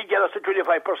 To get us to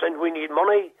 25%, we need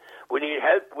money, we need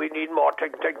help, we need more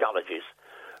technologies.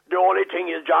 The only thing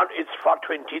is, John, it's for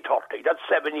 2030. That's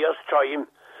 7 years' time.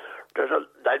 There's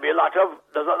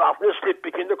often a slip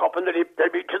between the cup and the lip.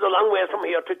 There'll be a long way from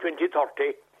here to 2030.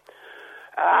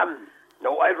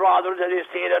 No, I'd rather that they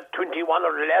say that 21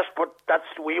 or less, but that's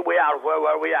we are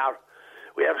where we are.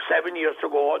 We have 7 years to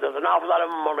go. There's an awful lot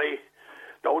of money.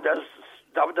 No, there's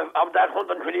of that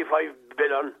 125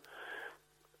 billion.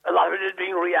 A lot of it is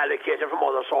being reallocated from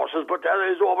other sources, but there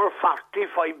is over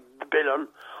 45 billion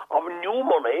of new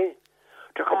money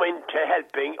to come into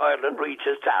helping Ireland reach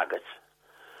its targets.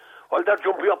 Well, they're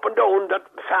jumping up and down that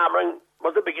farming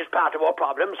was the biggest part of our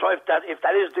problem. So if that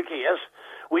is the case,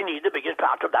 we need the biggest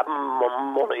part of that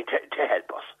money to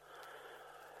help us.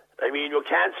 I mean, you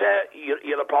can't say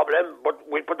you're a problem, but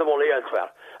we put the money elsewhere.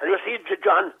 And you see,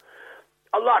 John,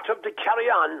 a lot of the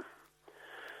carry-on,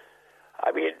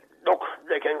 I mean, look,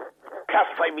 they can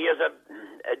classify me as a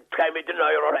climate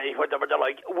denier or anything, whatever they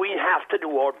like. We have to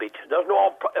do our bit.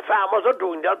 Farmers are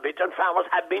doing their bit, and farmers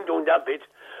have been doing their bit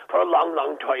for a long,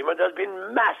 long time, and there's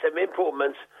been massive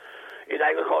improvements in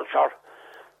agriculture.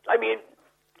 I mean,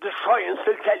 the science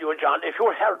will tell you, John, if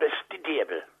your herd is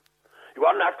stable, you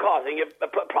are not causing a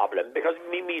problem, because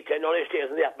methane only stays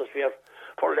in the atmosphere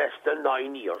for less than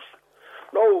 9 years.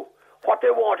 No, what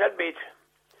they won't admit,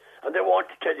 and they won't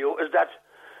tell you, is that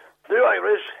the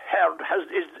Irish herd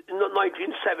in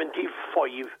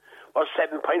 1975 was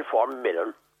 7.4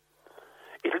 million.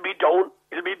 It'll be down.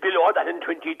 It'll be below that in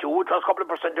 22. It was a couple of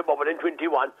percent above it in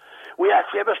 21. We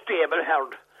actually have a stable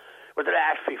herd for the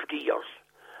last 50 years.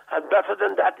 And better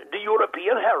than that, the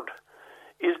European herd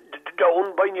is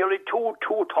down by nearly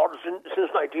two-thirds since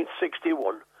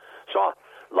 1961. So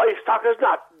livestock is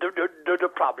not the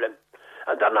problem.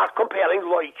 And they're not comparing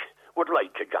like with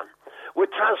like, John. With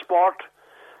transport,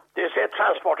 they say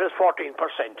transport is 14%.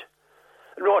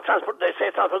 No, they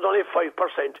say transport is only 5%,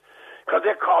 because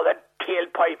they call it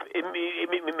tailpipe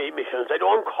emissions. They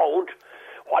don't count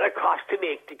what it costs to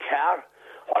make the car,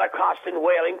 what it costs in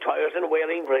wearing tyres and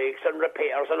wearing brakes and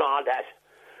repairs and all that.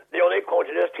 They only count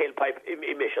it as tailpipe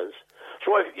emissions.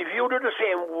 So if you do the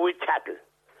same with cattle,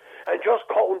 and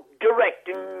just count direct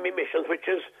emissions, which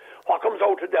is what comes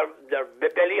out of their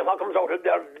belly, what comes out of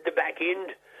the back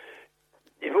end,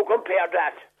 if you compare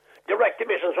that, direct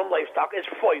emissions from livestock is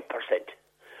 5%.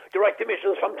 Direct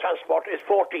emissions from transport is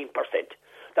 14%.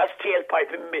 That's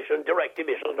tailpipe emission, direct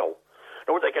emissions now.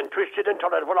 Now, they can twist it and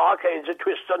turn it with all kinds of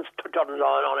twists and turns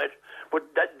on it, but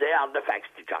they are the facts,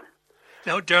 John.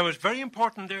 Now, Dermot, very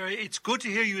important there. It's good to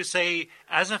hear you say,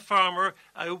 as a farmer,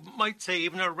 I might say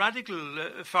even a radical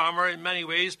farmer in many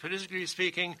ways, politically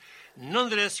speaking,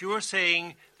 nonetheless, you're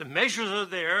saying the measures are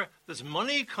there, there's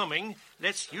money coming,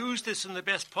 let's use this in the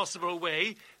best possible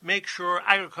way, make sure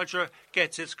agriculture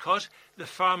gets its cut. The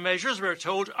farm measures, we're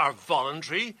told, are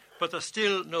voluntary, but there's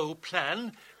still no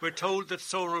plan. We're told that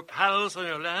solar panels on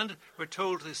your land, we're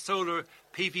told the solar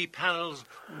PV panels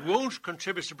won't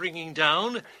contribute to bringing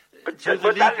down. But isn't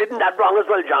that wrong as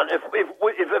well, John? If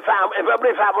every farm in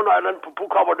Ireland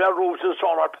cover their roofs in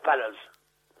solar panels,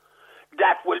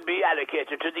 that will be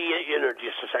allocated to the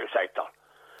energy sector.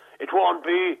 It won't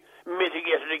be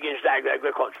mitigated against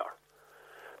agriculture.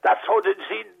 That's how they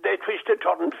twist and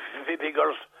turn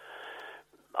figures.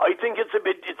 I think it's a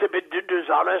bit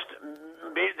dishonest.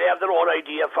 They have their own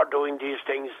idea for doing these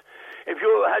things. If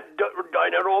you had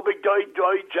anaerobic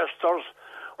digesters,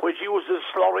 which uses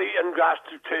slurry and gas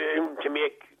to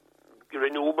make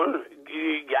renewable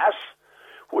gas,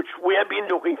 which we have been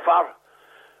looking for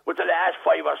with the last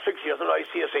 5 or 6 years in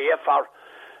ICSA for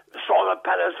solar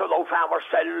panels to allow farmers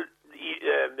sell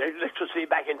electricity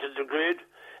back into the grid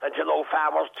and to allow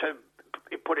farmers to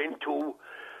put into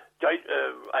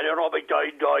anaerobic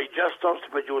digesters to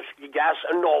produce gas,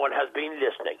 and no one has been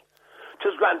listening.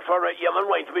 'Tis grand for Yemen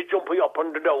wine to be jumping up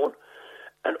and down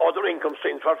and other income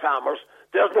streams for farmers.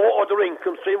 There's no other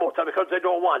income stream out there because they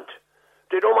don't want.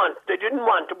 They didn't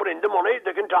want to put in the money.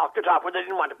 They can talk the talk, but they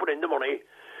didn't want to put in the money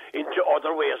into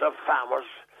other ways of farmers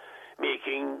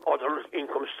making other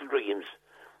income streams.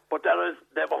 But they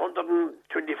have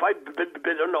 125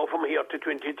 billion now from here to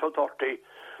 2030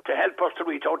 to help us to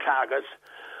reach our targets.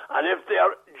 And if they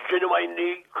are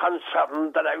genuinely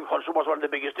concerned that agriculture was one of the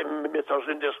biggest emitters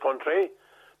in this country,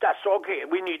 that's okay.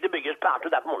 We need the biggest part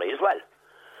of that money as well.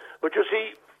 But you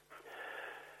see,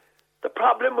 the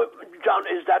problem, John,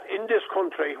 is that in this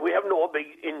country we have no big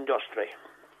industry.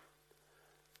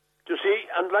 You see,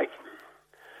 and like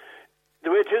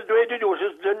the way to do it is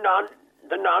the non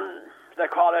they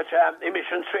call it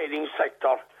emissions trading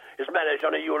sector is managed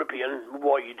on a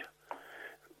European-wide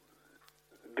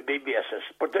basis.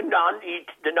 But the non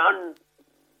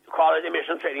call it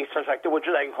emissions trading sector, which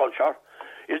is agriculture,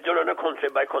 is done on a country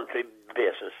by country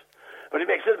basis. But it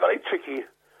makes it very tricky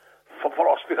for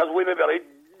us because we have a very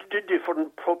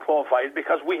different profile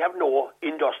because we have no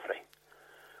industry.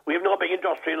 We have no big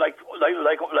industry like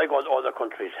other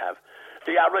countries have.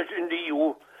 The average in the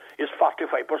EU is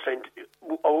 45%.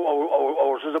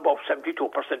 Ours is above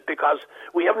 72% because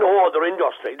we have no other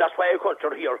industry. That's why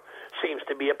agriculture here seems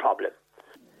to be a problem.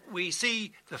 We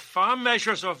see the farm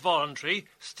measures are voluntary,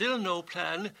 still no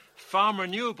plan. Farm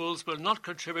renewables will not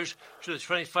contribute to the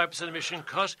 25% emission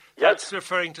cut. That's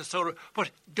referring to solar.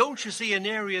 But don't you see an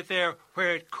area there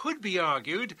where it could be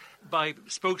argued by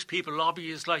spokespeople,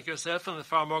 lobbyists like yourself and the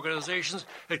farm organisations,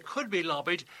 it could be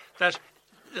lobbied that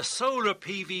the solar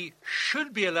PV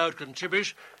should be allowed to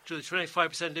contribute to the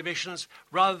 25% emissions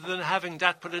rather than having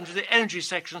that put into the energy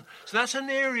section. So that's an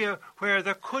area where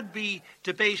there could be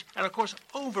debate. And of course,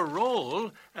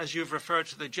 overall, as you've referred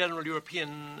to the general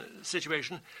European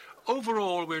situation,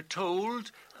 overall we're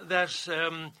told that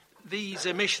these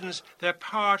emissions, they're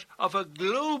part of a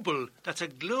global,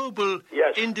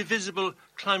 indivisible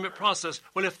climate process.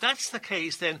 Well, if that's the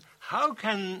case, then how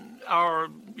can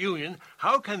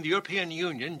the European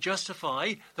Union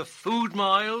justify the food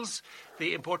miles,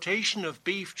 the importation of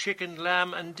beef, chicken,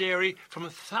 lamb and dairy from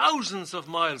thousands of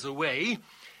miles away,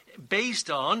 based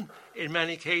on, in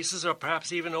many cases, or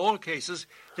perhaps even all cases,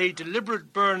 the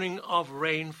deliberate burning of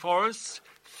rainforests,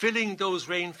 filling those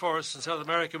rainforests in South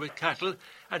America with cattle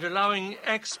and allowing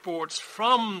exports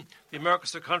from the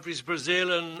Mercosur countries,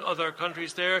 Brazil and other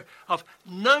countries there, of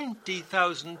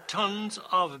 90,000 tonnes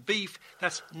of beef.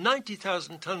 That's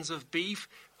 90,000 tonnes of beef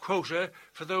quota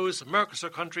for those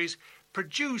Mercosur countries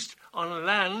produced on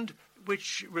land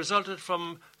which resulted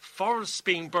from forests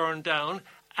being burned down,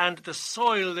 and the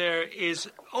soil there is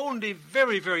only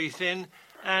very, very thin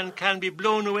and can be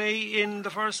blown away in the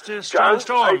first strong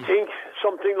storm. I think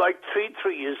something like 3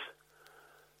 trees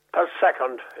per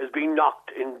second is being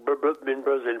knocked in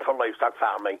Brazil for livestock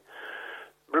farming.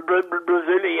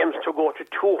 Brazil aims to go to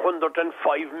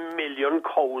 205 million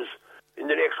cows in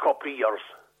the next couple of years.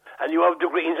 And you have the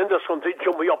greens in this country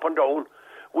jumping up and down.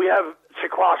 We have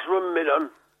 750,000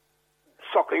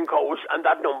 sucking cows, and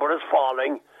that number is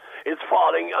falling. It's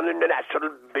falling on a natural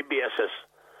basis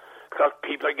because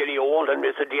people are getting old and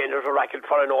it's a dangerous racket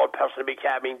for an old person to be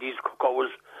calming these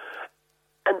cows.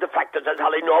 And the fact that there's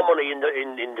hardly no money in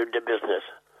the business.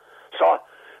 So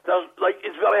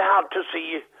it's very hard to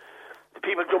see the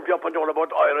people jumping up and down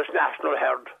about Irish National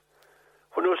Herd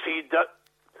when you see that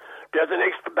there's an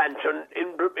expansion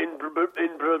in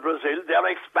Brazil. Their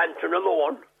expansion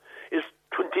alone is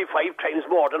 25 times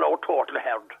more than our total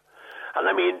herd. And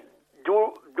I mean,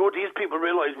 do these people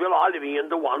realise we're all living in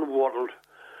the one world?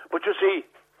 But you see,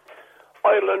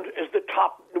 Ireland is the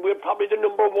top. We're probably the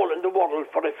number one in the world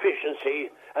for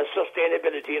efficiency and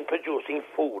sustainability in producing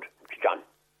food, John.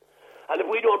 And if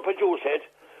we don't produce it,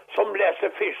 some less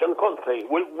efficient country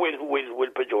will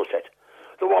produce it.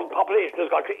 The world population has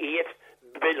got to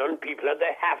 8 billion people, and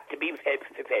they have to be fed.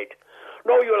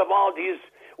 Now you'll have all these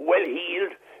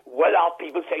well-heeled, well-off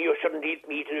people say you shouldn't eat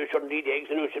meat and you shouldn't eat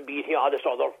eggs and you should be eating all this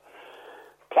other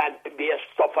plant-based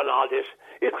stuff and all this.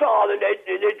 It's all an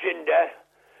agenda.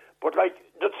 But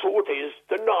the truth is,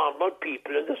 the normal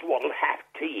people in this world have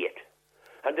to eat.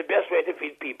 And the best way to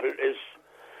feed people is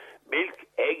milk,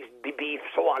 eggs, beef,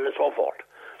 so on and so forth.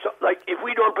 So, if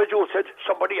we don't produce it,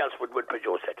 somebody else would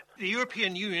produce it. The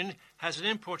European Union has an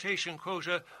importation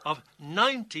quota of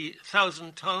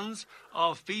 90,000 tonnes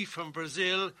of beef from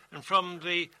Brazil and from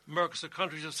the Mercosur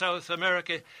countries of South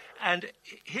America. And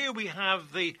here we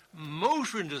have the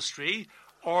motor industry,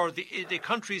 or the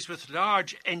countries with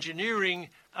large engineering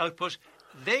output.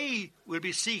 They will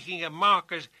be seeking a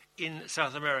market in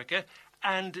South America,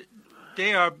 and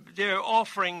they're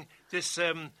offering this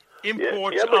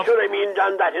imports. Yeah, but I mean,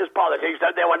 John, that is politics.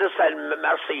 That they want to sell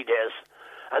Mercedes,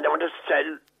 and they want to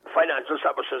sell financial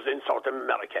services in South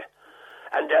America,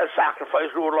 and they'll sacrifice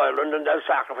rural Ireland and they'll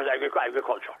sacrifice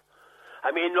agriculture.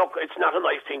 I mean, look, it's not a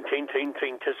nice thing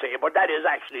to say, but that is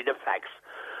actually the facts.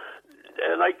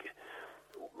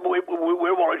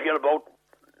 We're worried here about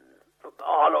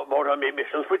our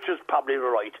emissions, which is probably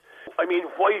right. I mean,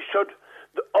 why should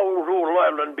our rural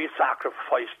Ireland be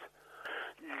sacrificed?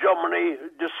 Germany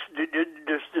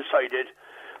decided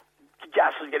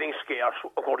gas is getting scarce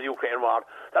according to the Ukraine war.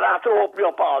 They'll have to open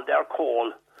up all their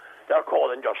coal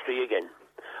industry again.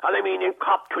 And I mean, in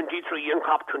COP23 and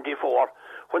COP24,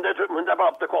 when they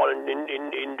brought up the coal in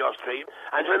industry,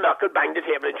 Angela Merkel banged the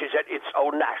table and she said it's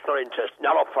our national interest,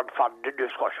 not up for the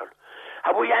discussion.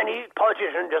 Have we any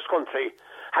politician in this country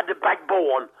had the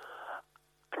backbone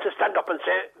to stand up and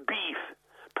say beef,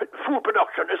 food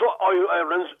production is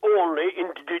Ireland's only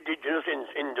indigenous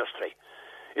industry?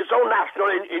 It's our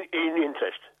national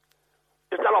interest.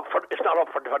 It's not up for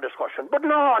discussion. But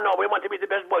no, we want to be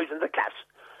the best boys in the class.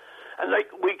 And I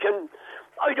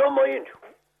don't mind.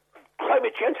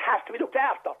 Climate change has to be looked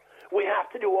after. We have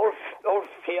to do our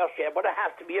fair share, but it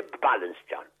has to be a balance,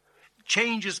 John.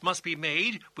 Changes must be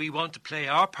made. We want to play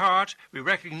our part. We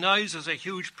recognise there's a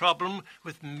huge problem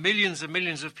with millions and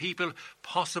millions of people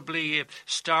possibly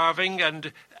starving,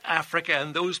 and Africa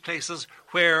and those places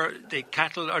where the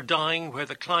cattle are dying, where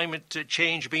the climate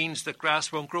change means that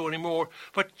grass won't grow anymore.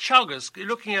 But Teagasc,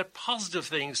 looking at positive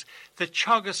things, the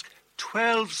Teagasc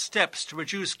 12 steps to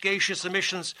reduce gaseous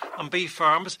emissions on beef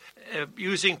farms,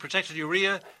 using protected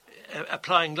urea,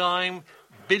 applying lime,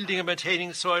 building and maintaining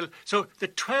the soil. So the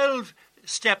 12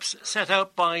 steps set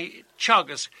out by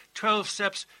Teagasc, 12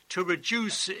 steps to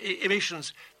reduce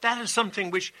emissions, that is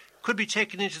something which could be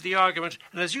taken into the argument.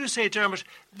 And as you say, Dermot,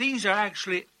 these are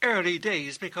actually early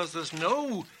days because there's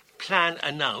no plan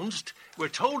announced. We're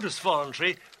told it's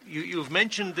voluntary. You've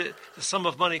mentioned the sum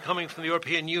of money coming from the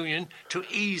European Union to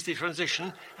ease the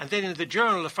transition. And then in the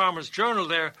journal, the Farmers' Journal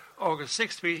there, August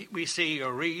 6th, we see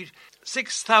or read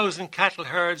 6,000 cattle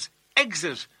herds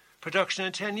exit production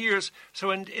in 10 years. So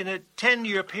in a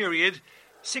 10-year period,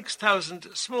 6,000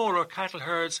 smaller cattle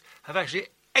herds have actually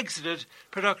exited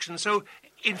production. So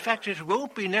in fact, it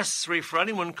won't be necessary for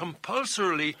anyone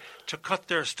compulsorily to cut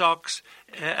their stocks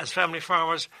as family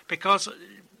farmers, because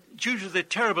due to the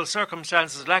terrible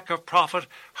circumstances, lack of profit,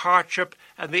 hardship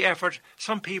and the effort,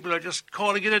 some people are just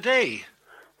calling it a day.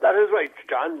 That is right,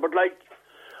 John. But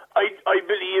I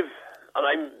believe, and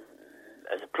I'm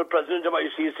as president of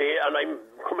ICSA, and I'm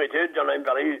committed and I'm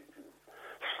very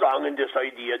strong in this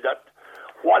idea that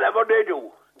whatever they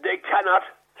do, they cannot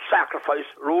sacrifice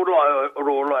rural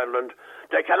Ireland.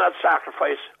 They cannot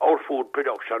sacrifice our food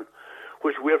production,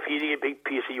 which we're feeding a big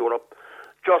piece of Europe,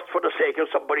 just for the sake of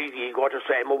somebody's ego to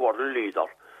say I'm a world leader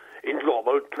in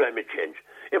global climate change.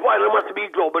 If Ireland wants to be a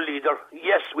global leader,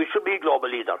 yes, we should be a global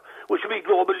leader. We should be a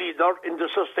global leader in the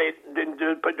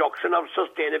production of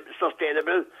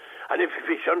sustainable and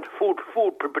efficient food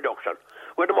production.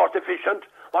 We're one of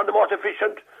the most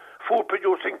efficient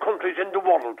food-producing countries in the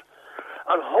world.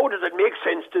 And how does it make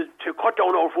sense to cut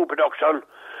down our food production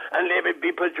and let it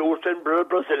be produced in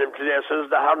Brazilian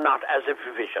places that are not as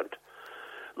efficient?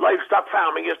 Livestock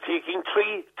farming is taking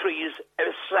 3 trees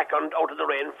a second out of the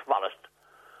rainforest.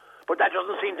 But that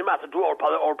doesn't seem to matter to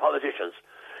our politicians.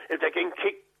 If they can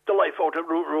kick the life out of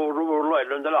rural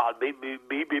Ireland, they'll all be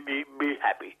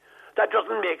happy. That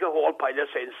doesn't make a whole pile of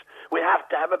sense. We have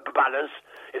to have a balance.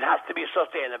 It has to be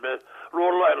sustainable.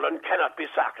 Rural Ireland cannot be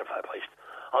sacrificed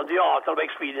on the altar of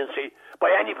expediency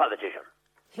by any politician.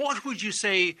 What would you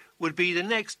say would be the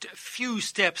next few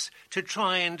steps to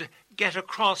try and get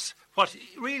across what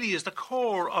really is the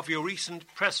core of your recent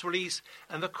press release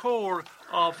and the core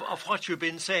of what you've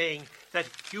been saying, that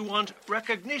you want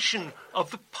recognition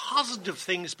of the positive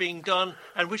things being done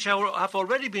and which have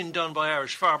already been done by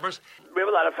Irish farmers? We have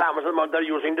a lot of farmers at the moment that are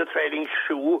using the trailing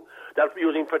shoe, they're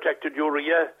using protected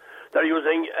urea, they're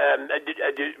using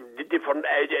different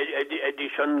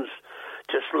additions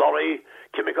to slurry,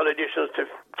 chemical additions to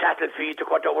cattle feed to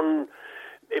cut down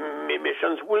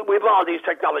emissions. We have all these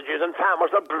technologies, and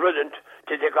farmers are brilliant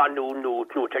to take on new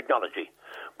technology.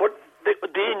 But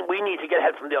then we need to get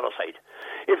help from the other side.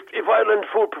 If Ireland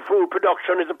food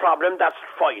production is a problem, that's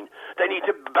fine. They need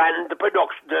to ban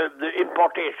the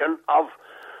importation of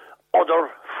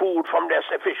other food from less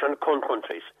efficient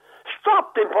countries.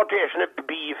 Stop the importation of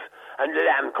beef and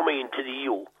lamb coming into the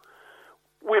EU.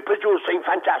 We're producing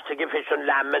fantastic, efficient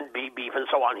lamb and beef and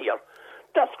so on here.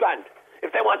 That's grand.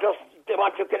 If they want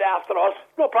to get after us,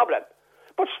 no problem.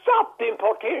 But stop the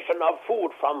importation of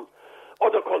food from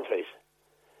other countries.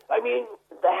 I mean,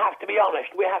 they have to be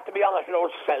honest. We have to be honest with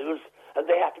ourselves, and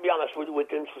they have to be honest with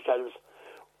themselves.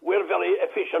 We're very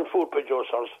efficient food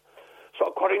producers. So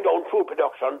cutting down food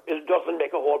production, it doesn't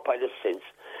make a whole pile of sense.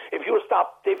 If you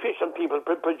stop the efficient people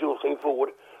producing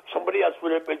food, somebody else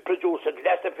will produce it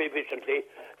less efficiently.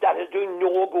 That is doing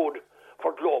no good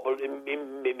for global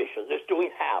emissions. It's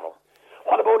doing harm.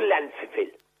 What about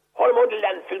landfill? What about the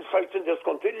landfill sites in this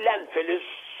country? Landfill is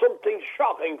something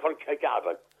shocking for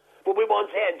carbon. But we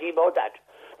won't say anything about that.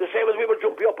 The same as we were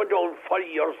jumping up and down for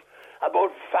years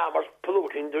about farmers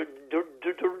polluting the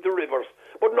rivers.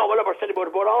 But no one ever said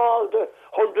about all the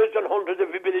hundreds and hundreds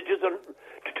of villages and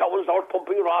towns out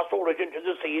pumping raw sewage into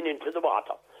the sea and into the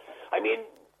water. I mean,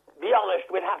 be honest.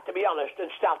 We'll have to be honest and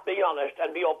start being honest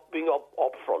and being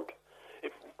up front.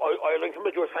 If Ireland can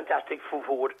produce fantastic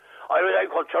food, Irish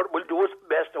agriculture will do its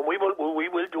best, and we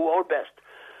will do our best.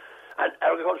 And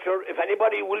agriculture, if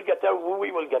anybody will get there, we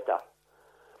will get there.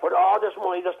 For all this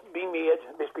money that's being made,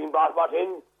 it's been brought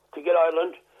in to get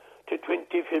Ireland to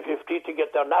 2050, to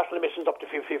get their national emissions up to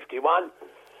 51.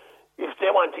 If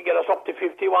they want to get us up to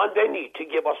 51, they need to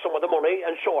give us some of the money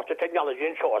and show us the technology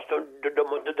and show us the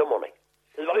money.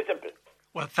 It's very simple.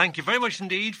 Well, thank you very much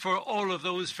indeed for all of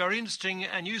those very interesting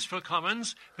and useful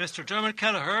comments. Mr. Dermot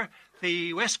Kelleher,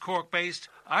 the West Cork-based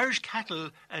Irish Cattle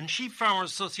and Sheep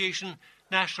Farmers Association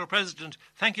National President.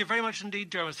 Thank you very much indeed,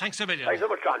 Dermot. Thanks a million. Thanks so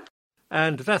much, John.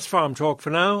 And that's Farm Talk for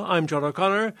now. I'm John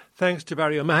O'Connor. Thanks to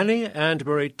Barry O'Mahony and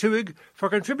Mairead Tuig for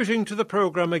contributing to the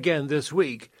programme again this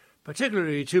week.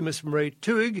 Particularly to Miss Mairead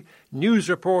Tuig, news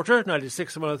reporter,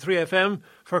 96.3 FM,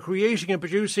 for creating and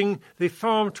producing the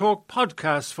Farm Talk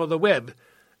podcast for the web.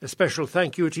 A special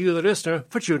thank you to you, the listener,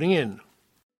 for tuning in.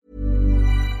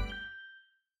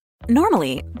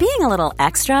 Normally, being a little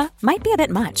extra might be a bit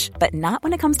much, but not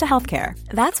when it comes to healthcare.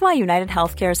 That's why United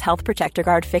Healthcare's Health Protector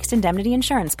Guard fixed indemnity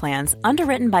insurance plans,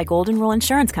 underwritten by Golden Rule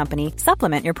Insurance Company,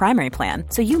 supplement your primary plan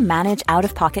so you manage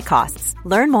out-of-pocket costs.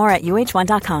 Learn more at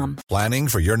UH1.com. Planning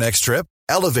for your next trip?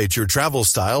 Elevate your travel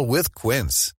style with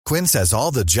Quince. Quince has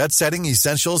all the jet-setting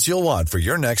essentials you'll want for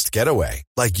your next getaway,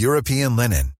 like European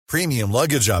linen, premium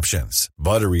luggage options,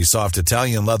 buttery soft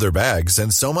Italian leather bags,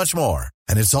 and so much more.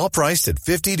 And it's all priced at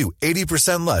 50 to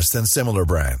 80% less than similar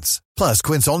brands. Plus,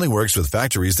 Quince only works with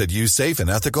factories that use safe and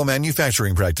ethical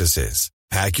manufacturing practices.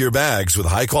 Pack your bags with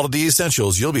high-quality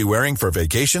essentials you'll be wearing for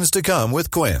vacations to come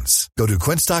with Quince. Go to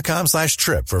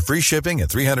quince.com/trip for free shipping and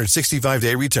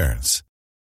 365-day returns.